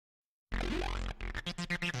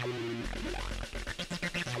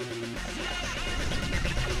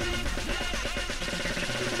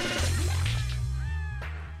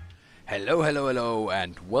Hello, hello, hello,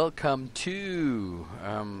 and welcome to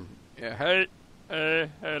Yeah, hey,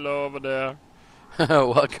 hello over there.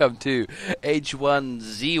 welcome to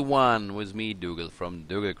H1Z1 with me, Doogel from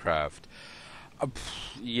Doogelcraft.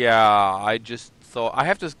 Yeah, I just thought I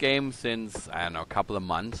have this game since I don't know a couple of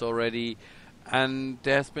months already, and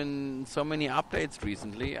there's been so many updates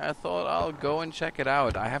recently. I thought I'll go and check it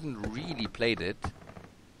out. I haven't really played it,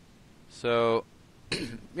 so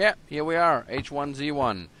yeah, here we are,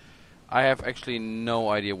 H1Z1. I have actually no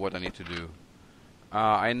idea what I need to do.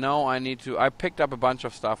 I know I need to. I picked up a bunch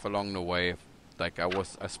of stuff along the way. Like I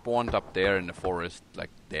spawned up there in the forest, like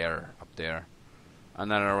there, up there,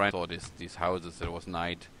 and then I ran saw these houses. It was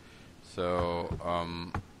night, so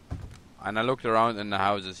and I looked around in the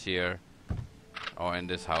houses here, or in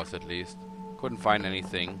this house at least. Couldn't find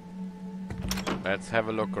anything. Let's have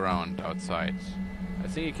a look around outside. I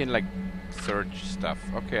think you can like search stuff.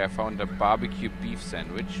 Okay, I found a barbecue beef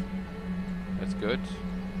sandwich. That's good.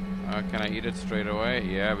 Can I eat it straight away?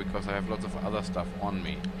 Yeah, because I have lots of other stuff on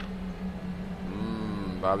me.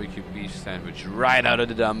 Barbecue beef sandwich right out of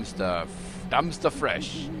the dumpster. Dumpster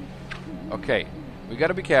fresh. Okay, we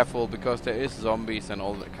gotta be careful because there is zombies and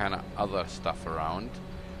all that kind of other stuff around.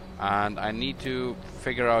 And I need to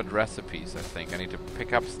figure out recipes, I think. I need to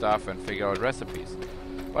pick up stuff and figure out recipes.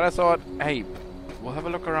 But I thought, hey, we'll have a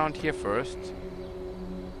look around here first.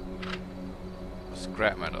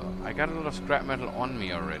 Scrap metal. I got a lot of scrap metal on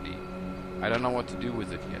me already. I don't know what to do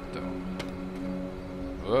with it yet, though.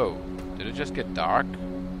 Whoa. Did it just get dark?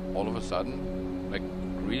 All of a sudden? Like,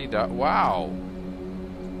 really dark? Wow!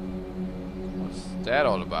 What's that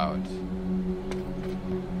all about?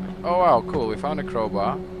 Oh, wow, cool. We found a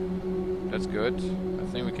crowbar. That's good. I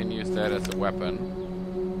think we can use that as a weapon.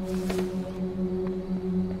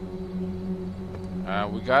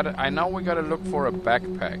 I know we gotta look for a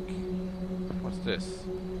backpack. What's this?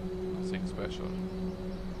 Nothing special.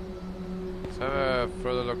 Let's have a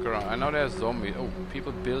further look around. I know there's zombies. Oh,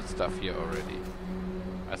 people build stuff here already.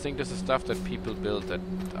 I think this is stuff that people build that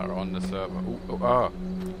are on the server. Oh,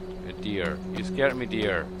 a deer. You scared me,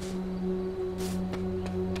 deer.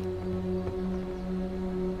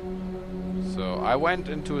 So I went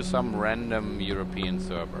into some random European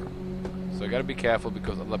server. So I gotta be careful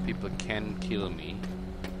because other people can kill me.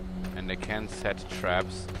 And they can set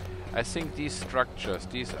traps. I think these structures,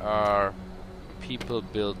 these are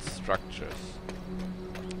people-built structures.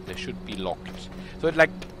 They should be locked. So it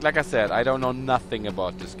like I said, I don't know nothing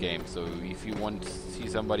about this game. So if you want to see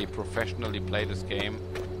somebody professionally play this game,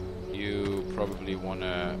 you probably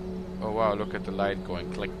wanna. Oh wow! Look at the light going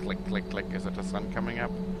click, click, click, click. Is that the sun coming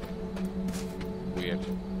up? Weird.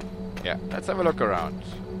 Yeah, let's have a look around.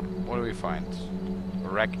 What do we find?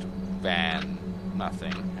 Wrecked van.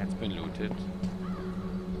 Nothing. It's been looted.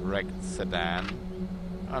 Wrecked sedan.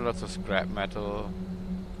 Lots of scrap metal.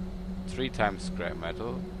 3 times scrap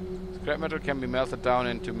metal. Scrap metal can be melted down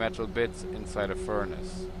into metal bits inside a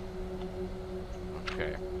furnace.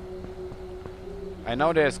 Okay. I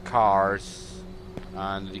know there's cars,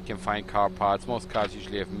 and you can find car parts. Most cars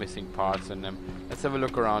usually have missing parts in them. Let's have a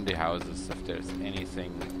look around the houses if there's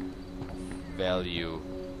anything of value.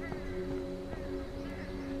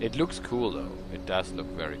 It looks cool though. It does look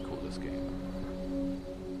very cool, this game.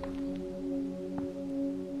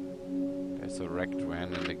 There's a wrecked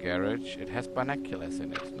van in the garage. It has binoculars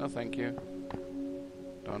in it. No thank you.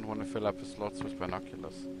 Don't want to fill up the slots with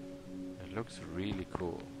binoculars. It looks really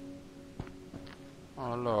cool.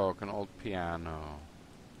 Oh look, an old piano.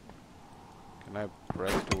 Can I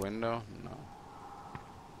break the window? No.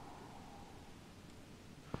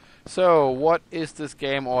 So, what is this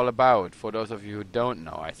game all about? For those of you who don't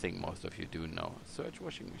know, I think most of you do know. Search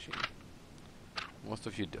washing machine. Most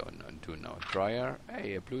of you do know. Dryer.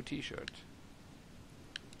 Hey, a blue t-shirt.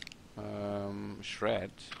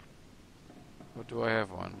 Shred. What do I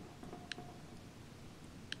have on?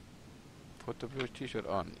 Put the blue t-shirt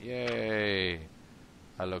on. Yay!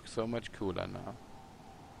 I look so much cooler now.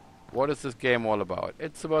 What is this game all about?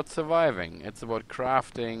 It's about surviving. It's about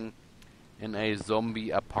crafting in a zombie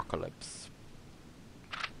apocalypse.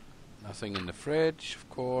 Nothing in the fridge, of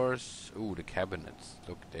course. Ooh, the cabinets.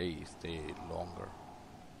 Look, they stay longer.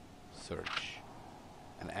 Search.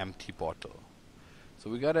 An empty bottle. So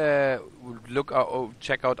we gotta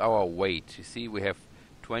check out our weight. You see, we have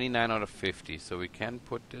 29 out of 50. So we can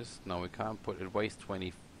put this. No, we can't put it. Weighs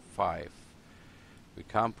 25. We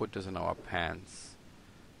can't put this in our pants.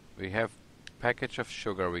 We have package of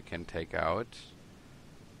sugar we can take out.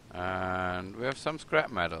 And we have some scrap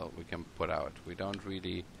metal we can put out. We don't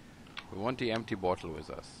really. We want the empty bottle with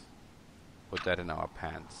us. Put that in our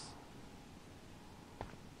pants.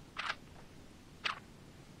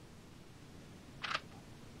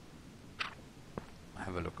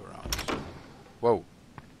 have a look around. Whoa.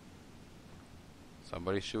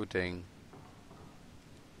 Somebody's shooting.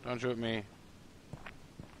 Don't shoot me.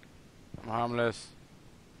 I'm harmless.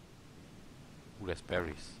 Ooh, there's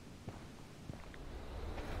berries.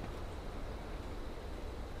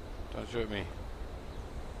 Don't shoot me.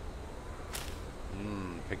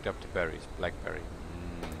 Picked up the berries. Blackberry.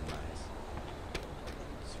 Nice.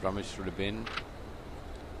 Let's rummage through the bin.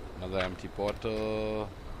 Another empty bottle.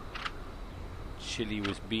 Chili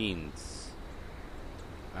with beans.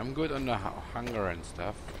 I'm good on the hunger and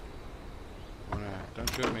stuff. Don't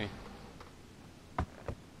shoot me.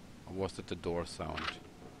 Or was it the door sound?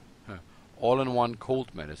 Huh. All-in-one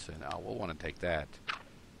cold medicine. I will want to take that.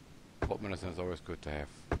 Cold medicine is always good to have.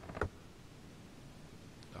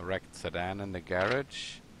 A wrecked sedan in the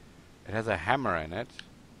garage. It has a hammer in it.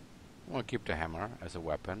 I want to keep the hammer as a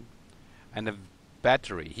weapon. And a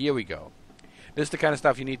battery. Here we go. This is the kind of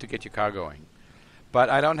stuff you need to get your car going. But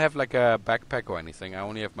I don't have like a backpack or anything. I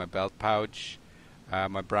only have my belt pouch,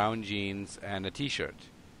 my brown jeans, and a t-shirt.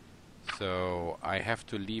 So I have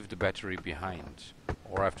to leave the battery behind.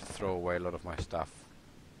 Or I have to throw away a lot of my stuff.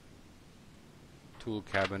 Tool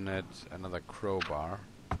cabinet, another crowbar.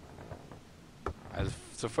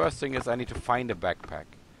 So first thing is I need to find a backpack.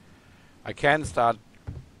 I can start...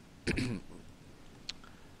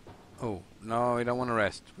 Oh, no, we don't want to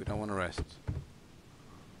rest. We don't want to rest.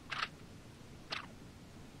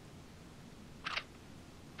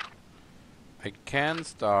 I can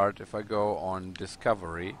start, if I go on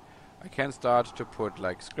Discovery, I can start to put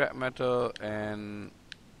like scrap metal in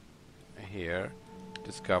here.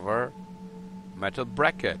 Discover. Metal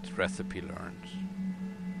bracket recipe learned.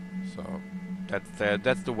 So...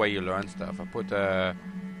 That's the way you learn stuff. I put a...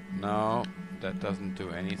 No, that doesn't do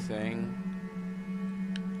anything.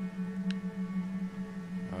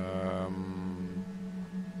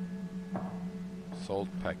 Salt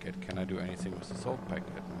packet. Can I do anything with the salt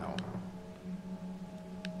packet? No.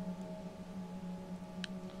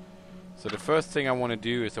 So the first thing I want to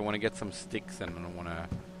do is I want to get some sticks and I want to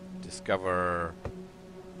discover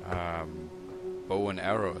bow and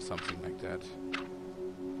arrow or something like that.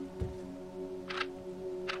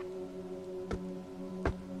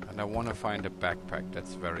 I want to find a backpack,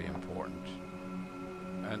 that's very important.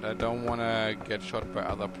 And I don't want to get shot by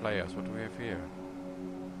other players. What do we have here?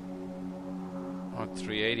 Oh,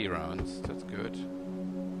 380 rounds, that's good.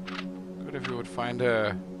 Good if you would find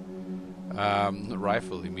a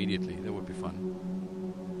rifle immediately, that would be fun.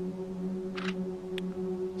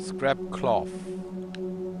 Scrap cloth.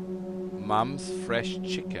 Mom's fresh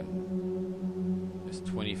chicken is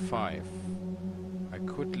 25. I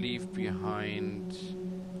could leave behind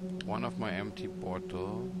one of my empty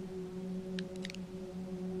bottle.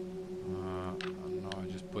 No, I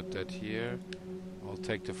just put that here. I'll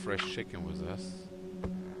take the fresh chicken with us.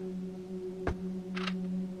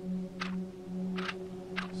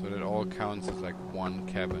 So that all counts as like one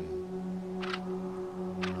cabin.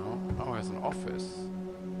 No. Oh, there's an office.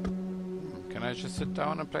 Can I just sit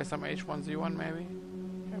down and play some H1Z1 maybe?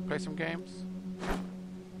 Can I play some games?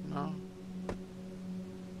 No.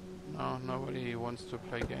 No, nobody wants to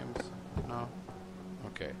play games. No.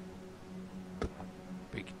 Okay.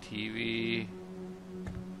 Big TV.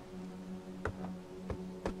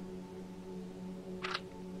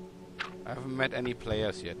 I haven't met any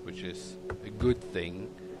players yet, which is a good thing.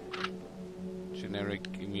 Generic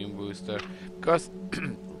immune booster. Because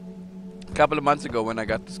a couple of months ago when I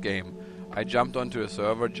got this game, I jumped onto a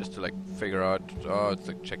server just to like figure out, it's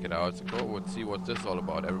like check it out. It's like, let's see what this is all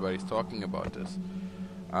about. Everybody's talking about this.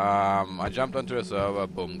 I jumped onto a server,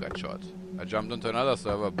 boom, got shot. I jumped onto another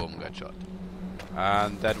server, boom, got shot.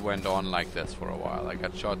 And that went on like this for a while. I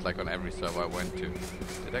got shot like on every server I went to.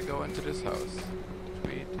 Did I go into this house?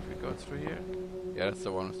 Did we go through here? Yeah, that's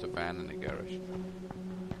the one with the van in the garage.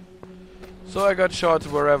 So I got shot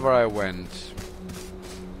wherever I went.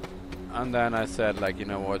 And then I said, like, you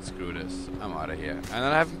know what, screw this. I'm out of here. And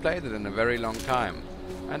then I haven't played it in a very long time.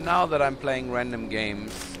 And now that I'm playing random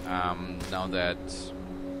games, now that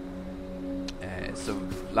so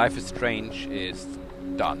Life is Strange is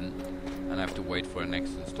done, and I have to wait for the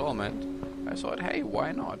next installment, I thought, hey,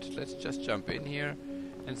 why not? Let's just jump in here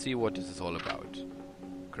and see what this is all about.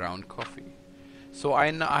 Ground coffee. So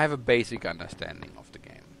I have a basic understanding of the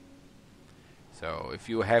game. So if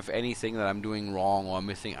you have anything that I'm doing wrong or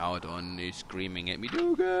missing out on, you're screaming at me,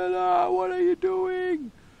 Doogel, what are you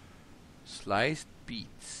doing? Sliced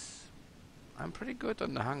beets. I'm pretty good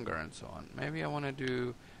on the hunger and so on. Maybe I want to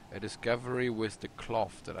do a discovery with the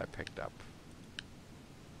cloth that I picked up.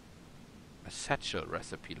 A satchel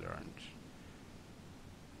recipe learned.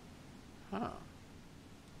 Huh.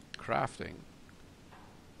 Crafting.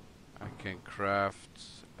 can craft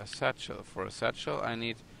a satchel. For a satchel I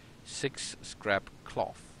need 6 scrap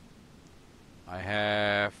cloth. I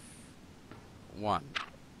have 1.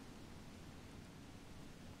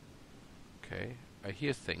 Okay, I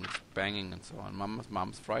hear things banging and so on.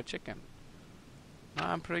 Mom's fried chicken.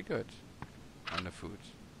 I'm pretty good on the food.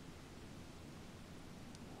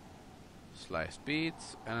 Sliced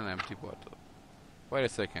beets and an empty bottle. Wait a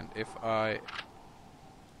second, if I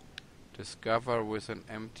discover with an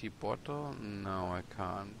empty bottle? No, I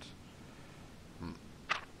can't.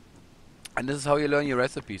 And this is how you learn your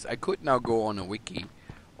recipes. I could now go on a wiki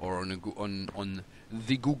or on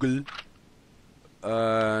the Google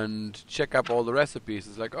and check up all the recipes.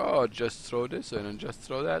 It's like, oh, just throw this in and just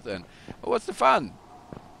throw that in. But what's the fun?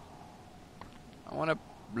 I want to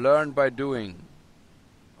learn by doing.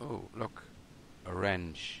 Oh, look. A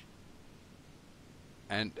wrench.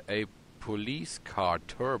 And a police car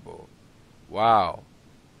turbo. Wow.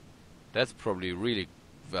 That's probably really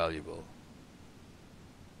valuable.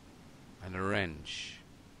 And a wrench.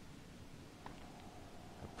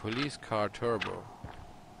 A police car turbo.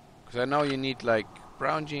 Because I know you need like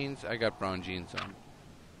brown jeans. I got brown jeans on.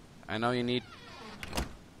 I know you need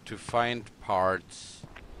to find parts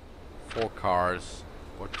for cars.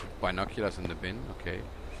 Or binoculars in the bin. Okay.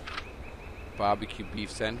 Barbecue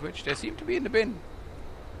beef sandwich. They seem to be in the bin.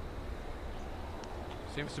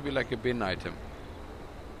 Seems to be like a bin item.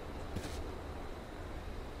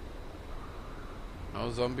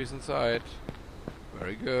 No zombies inside.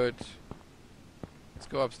 Very good. Let's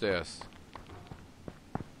go upstairs.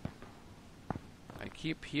 I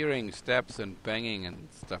keep hearing steps and banging and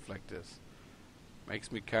stuff like this.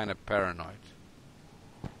 Makes me kind of paranoid.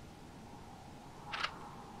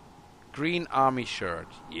 Green army shirt.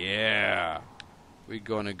 Yeah. We're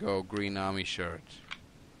gonna go green army shirt.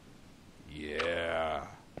 Yeah.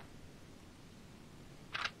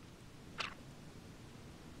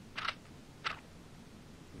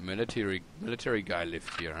 Military guy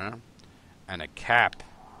lived here, huh? And a cap.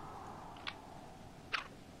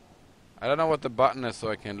 I don't know what the button is, so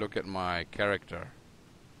I can look at my character.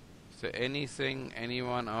 Is there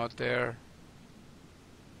anyone out there?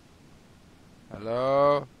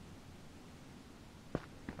 Hello?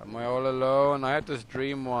 Am I all alone? I had this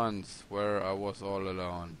dream once where I was all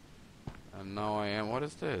alone. And now I am. What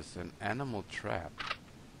is this? An animal trap.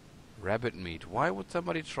 Rabbit meat. Why would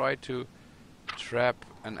somebody try to trap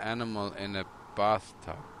an animal in a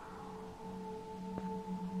bathtub?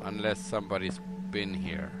 Unless somebody's been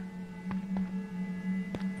here.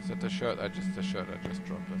 Is that the shirt? The shirt I just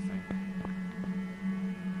dropped, I think.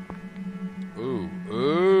 Ooh.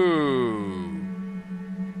 Ooh.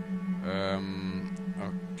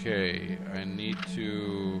 Okay. I need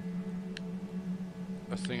to...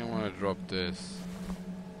 I think I want to drop this.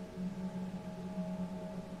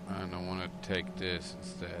 And I want to take this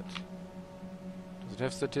instead. Does it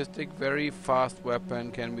have statistic? Very fast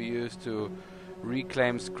weapon can be used to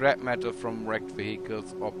reclaim scrap metal from wrecked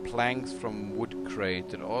vehicles or planks from wood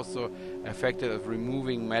crate. It also effective at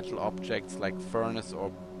removing metal objects like furnace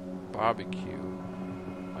or barbecue.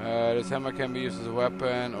 This hammer can be used as a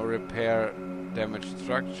weapon or repair damaged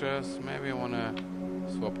structures. Maybe I want to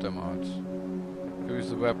swap them out. Can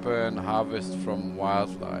use a weapon, harvest from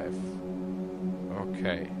wildlife.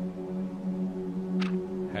 Okay.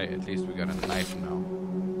 Hey, at least we got a knife now.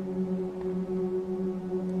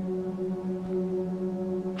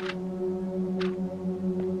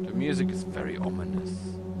 The music is very ominous.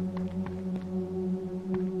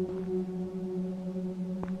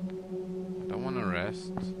 I don't want to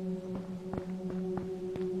rest.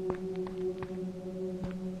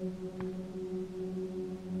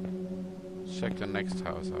 Check the next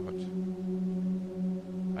house out.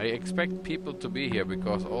 I expect people to be here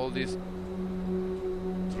because all these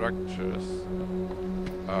structures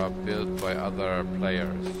are built by other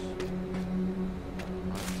players.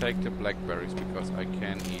 I'll take the blackberries because I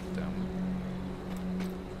can eat them.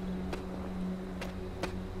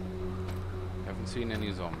 Haven't seen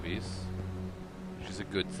any zombies, which is a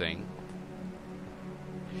good thing.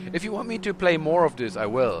 If you want me to play more of this, I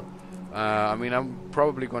will. I mean, I'm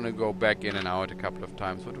probably gonna go back in and out a couple of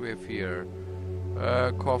times. What do we have here?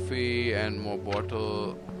 Coffee and more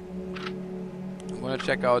bottle. I'm gonna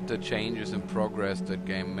check out the changes in progress that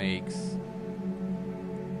game makes.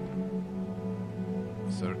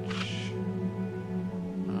 Search.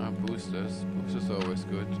 Boosters. Boosters are always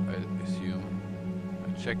good, I assume.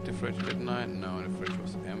 I checked the fridge, didn't I? No, the fridge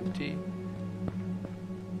was empty.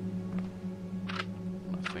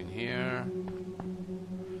 Nothing here.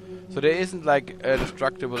 So there isn't like a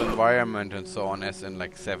destructible environment and so on as in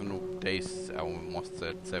like 7 days, I almost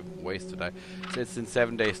said 7 ways to die. So it's in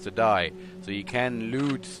 7 days to die. So you can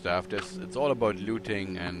loot stuff. It's all about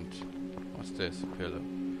looting and... What's this? A pillow.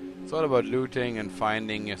 It's all about looting and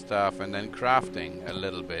finding your stuff and then crafting a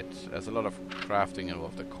little bit. There's a lot of crafting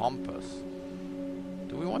involved. The compass.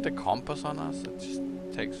 Do we want a compass on us? It just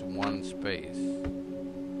takes 1 space.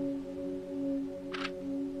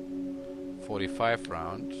 45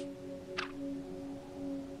 rounds.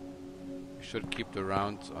 We should keep the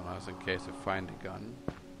rounds on us in case we find a gun.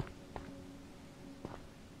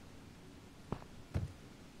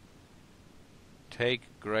 Take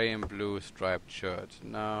grey and blue striped shirt.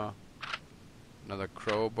 No. Another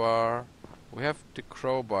crowbar. We have the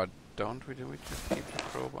crowbar, don't we? Do we just keep the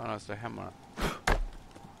crowbar? No, it's the hammer.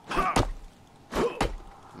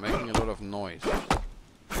 Making a lot of noise.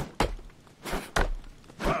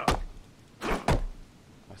 I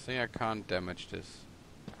think I can't damage this.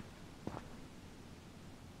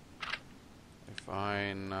 If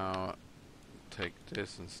I now take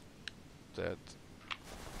this instead,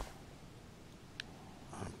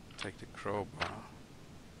 take the crowbar.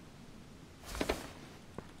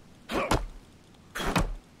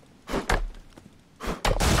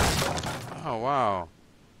 Oh wow,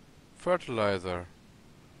 fertilizer.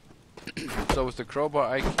 So with the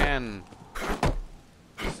crowbar I can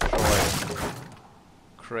destroy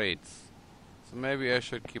crates. So maybe I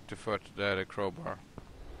should keep the crowbar.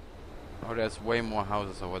 Oh, there's way more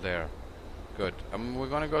houses over there. Good. We're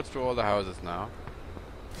gonna go through all the houses now.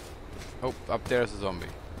 Oh, up there's a zombie.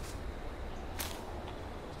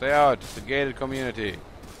 Stay out. It's a gated community.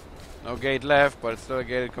 No gate left, but it's still a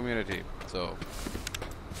gated community. So,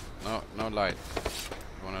 no light.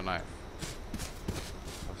 You want a knife?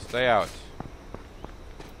 So stay out.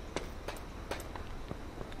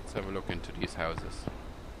 Let's have a look into these houses.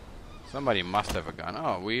 Somebody must have a gun.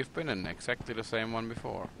 Oh, we've been in exactly the same one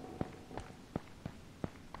before.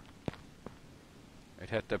 It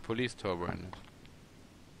had the police turbo in it.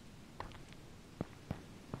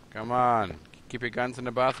 Come on. Keep your guns in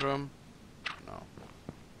the bathroom? No.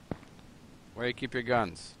 Where you keep your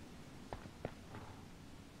guns?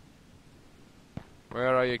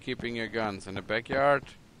 Where are you keeping your guns? In the backyard?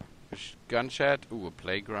 Gun shed? Ooh, a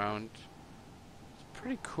playground. It's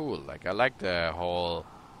pretty cool. Like, I like the whole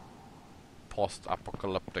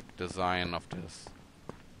post-apocalyptic design of this.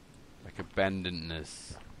 Like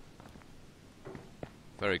abandonedness.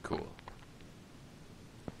 Very cool.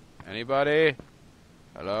 Anybody?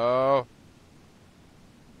 Hello?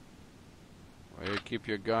 Where you keep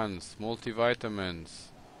your guns?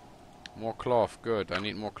 Multivitamins. More cloth. Good. I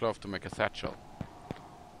need more cloth to make a satchel.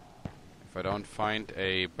 If I don't find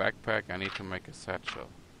a backpack, I need to make a satchel.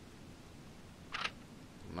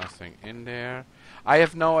 Nothing in there. I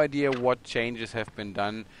have no idea what changes have been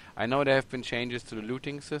done. I know there have been changes to the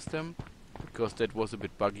looting system, because that was a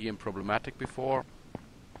bit buggy and problematic before.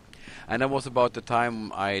 And that was about the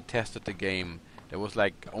time I tested the game. There was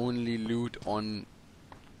like only loot on...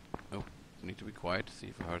 Oh, I need to be quiet to see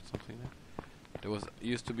if I heard something there. There was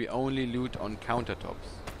used to be only loot on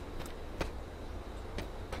countertops.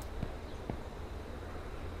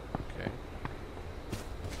 Okay.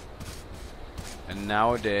 And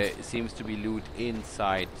now there seems to be loot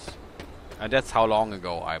inside. And that's how long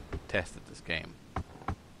ago I tested this game.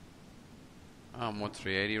 More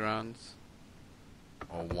 380 rounds.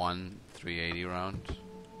 Or 1 380 round.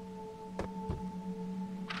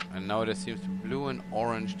 And now there seems to be blue and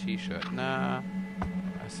orange t-shirt. Nah,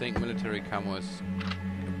 I think military camo is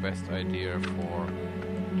the best idea for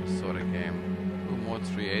this sort of game. 2 more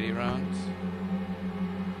 380 rounds.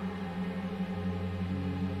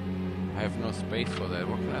 I have no space for that.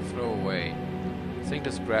 What can I throw away? I think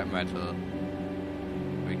the scrap metal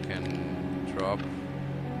we can drop.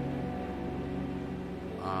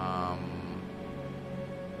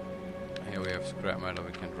 Here we have scrap metal,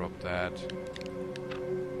 we can drop that.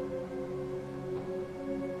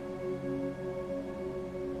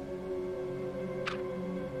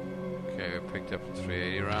 Okay, we picked up the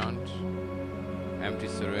 380 round. Empty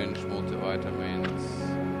syringe, multivitamins.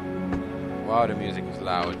 Wow, the music is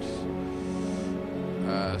loud.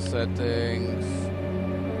 Settings.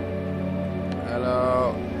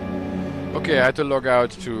 Hello. Okay, I had to log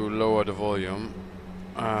out to lower the volume.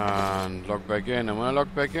 And log back in. And when I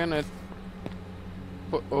log back in, it...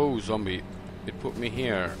 Oh, zombie. It put me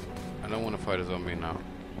here. I don't want to fight a zombie now.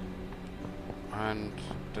 And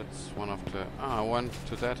that's one of the... Ah, I went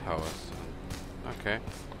to that house. Okay.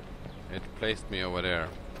 It placed me over there.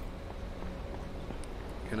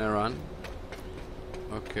 Can I run?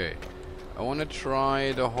 Okay. I want to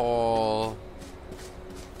try the whole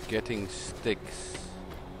getting sticks.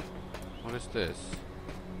 What is this?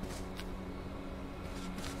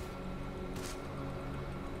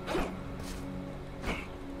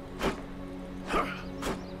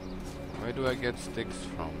 Where do I get sticks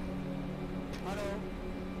from?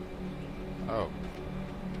 Oh.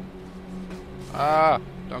 Ah!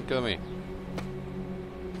 Don't kill me.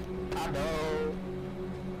 Hello.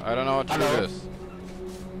 I don't know what to do this.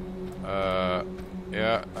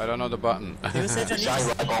 Yeah, I don't know the button. Can you say 下一 Chinese?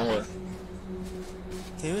 个来帮我。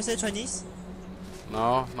 Can you say Chinese?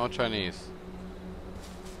 No, no Chinese.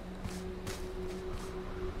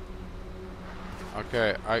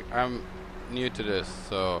 Okay, I'm new to this,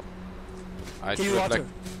 so I Give should you have water.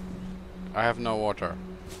 like I have no water.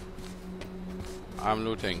 I'm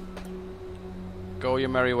looting. Go your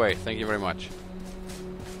merry way. Thank you very much.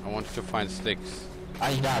 I wanted to find sticks.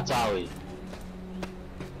 按一下Daaa-ay.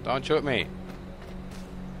 Don't shoot me.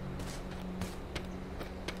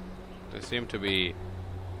 They seem to be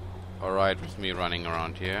alright with me running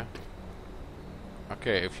around here.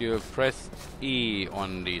 Okay, if you press E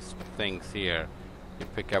on these things here, you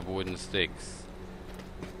pick up wooden sticks.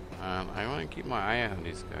 I want to keep my eye on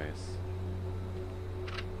these guys.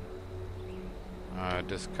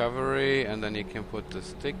 Discovery, and then you can put the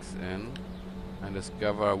sticks in and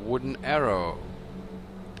discover a wooden arrow.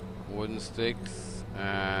 Wooden sticks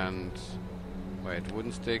and... wait,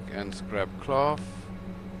 wooden stick and scrap cloth.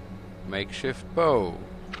 Makeshift bow.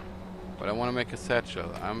 But I want to make a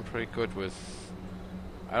satchel. I'm pretty good with...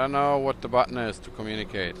 I don't know what the button is to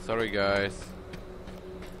communicate. Sorry guys.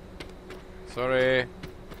 Sorry.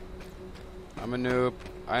 I'm a noob.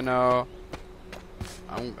 I know.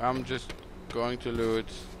 I'm just going to loot.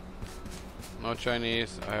 No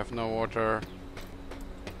Chinese. I have no water.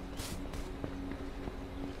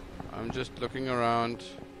 I'm just looking around.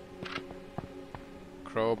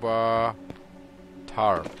 Crowbar.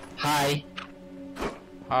 Tarp. Hi.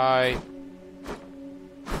 Hi.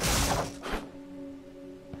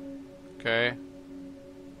 Okay.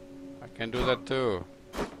 I can do that too.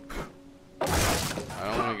 I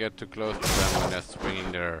don't want to get too close to them when they're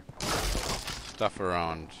swinging their stuff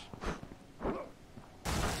around.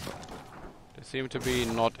 They seem to be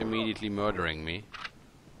not immediately murdering me,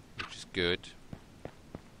 which is good.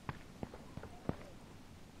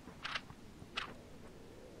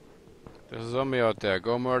 There's a zombie out there.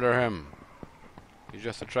 Go murder him. You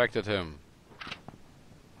just attracted him.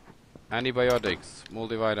 Antibiotics,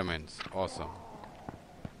 multivitamins. Awesome.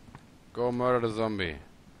 Go murder the zombie.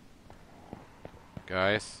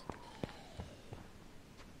 Guys.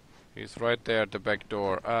 He's right there at the back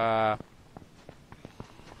door.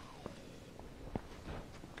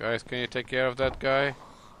 Guys, can you take care of that guy?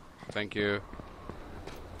 Thank you.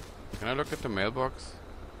 Can I look at the mailbox?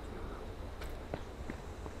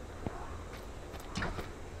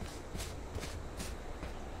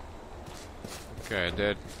 Okay,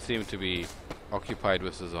 they seem to be occupied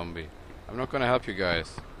with the zombie. I'm not gonna help you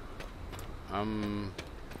guys. I'm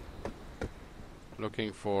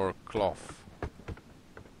looking for cloth.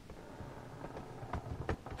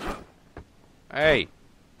 Hey!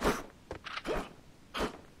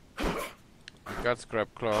 I got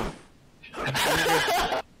scrap cloth.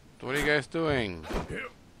 What are you guys doing?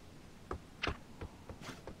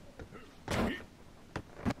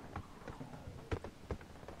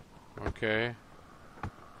 Okay.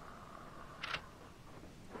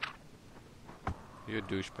 You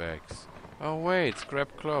douchebags. Oh wait,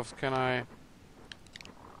 scrap cloths. Can I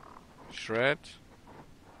shred?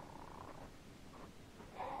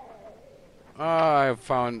 Ah, I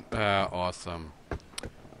found awesome.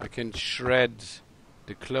 I can shred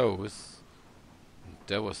the clothes.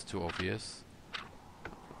 That was too obvious.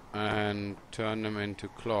 And turn them into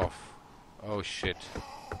cloth. Oh shit.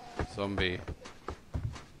 Zombie.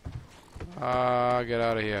 Ah, get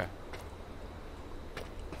out of here.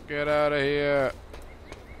 Get out of here.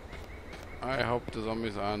 I hope the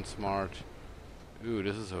zombies aren't smart. Ooh,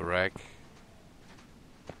 this is a wreck.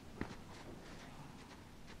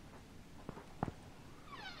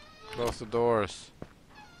 Close the doors.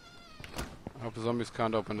 I hope the zombies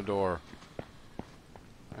can't open the door.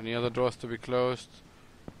 Any other doors to be closed?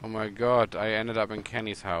 Oh my god, I ended up in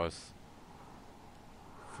Kenny's house.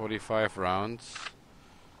 45 rounds.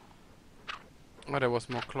 Oh, there was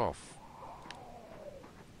more cloth.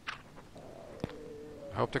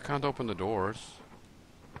 I hope they can't open the doors.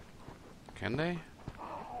 Can they?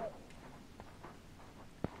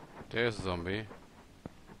 There's a zombie.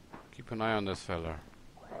 Keep an eye on this fella.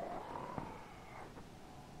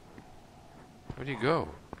 Where'd he go?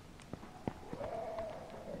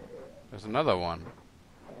 There's another one.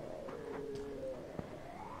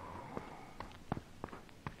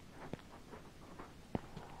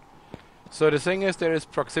 So the thing is, there is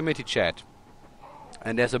proximity chat.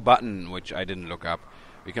 And there's a button, which I didn't look up.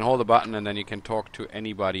 You can hold the button and then you can talk to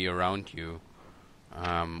anybody around you.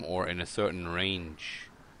 Or in a certain range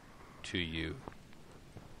to you.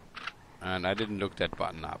 And I didn't look that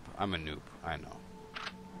button up. I'm a noob, I know.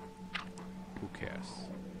 Who cares?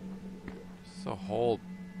 It's a whole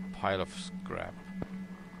pile of scrap.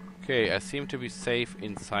 Okay, I seem to be safe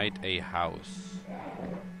inside a house.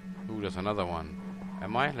 Ooh, there's another one.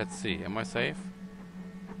 Am I? Let's see. Am I safe?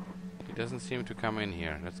 He doesn't seem to come in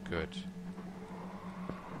here. That's good.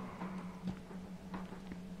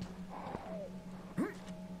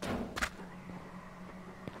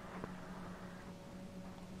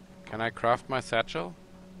 Can I craft my satchel?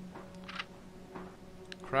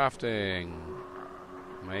 Crafting.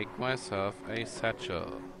 Make myself a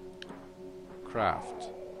satchel. Craft.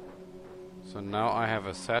 So now I have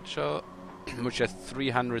a satchel which has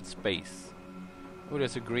 300 space. Oh,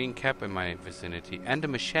 there's a green cap in my vicinity. And a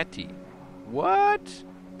machete. What?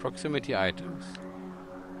 Proximity items.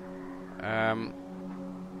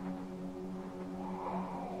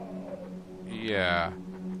 Yeah.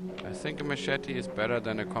 I think a machete is better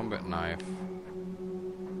than a combat knife.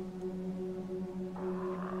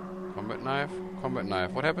 Combat knife? Combat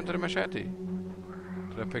knife. What happened to the machete?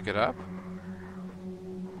 Did I pick it up?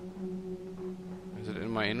 Is it in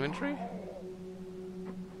my inventory?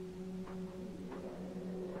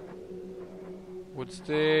 Wood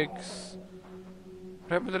sticks.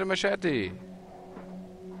 What happened to the machete?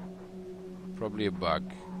 Probably a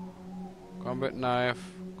bug. Combat knife.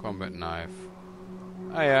 Combat knife.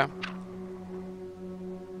 Ah, yeah.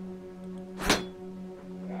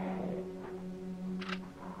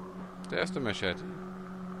 There's the machete.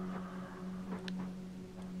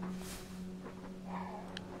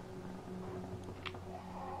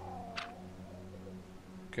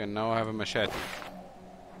 Okay, now I have a machete.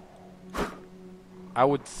 I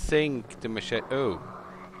would think the machete... Oh.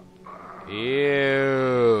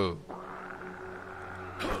 Ew.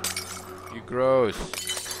 You gross.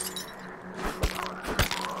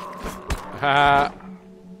 Haha.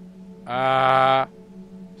 Ah.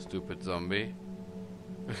 Stupid zombie.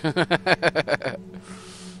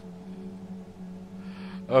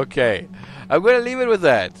 Okay. I'm gonna leave it with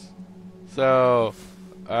that. So,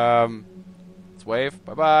 let's wave.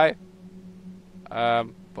 Bye-bye.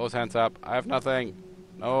 Both hands up. I have nothing.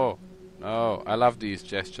 No. No. I love these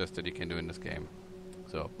gestures that you can do in this game.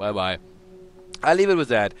 So, bye-bye. I'll leave it with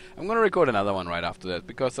that. I'm gonna record another one right after that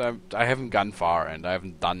because I haven't gone far and I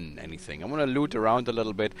haven't done anything. I'm gonna loot around a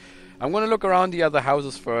little bit. I'm gonna look around the other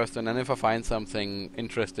houses first, and then if I find something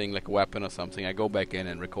interesting, like a weapon or something, I go back in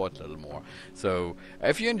and record a little more. So,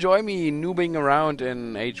 if you enjoy me noobing around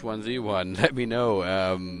in H1Z1, let me know.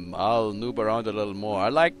 I'll noob around a little more. I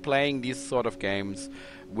like playing these sort of games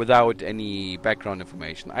without any background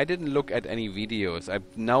information. I didn't look at any videos. I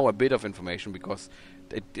know a bit of information because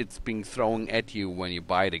it's being thrown at you when you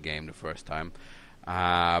buy the game the first time.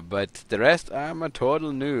 But the rest, I'm a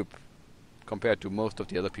total noob compared to most of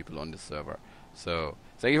the other people on this server. So,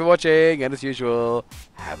 thank you for watching, and as usual,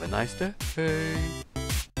 have a nice day.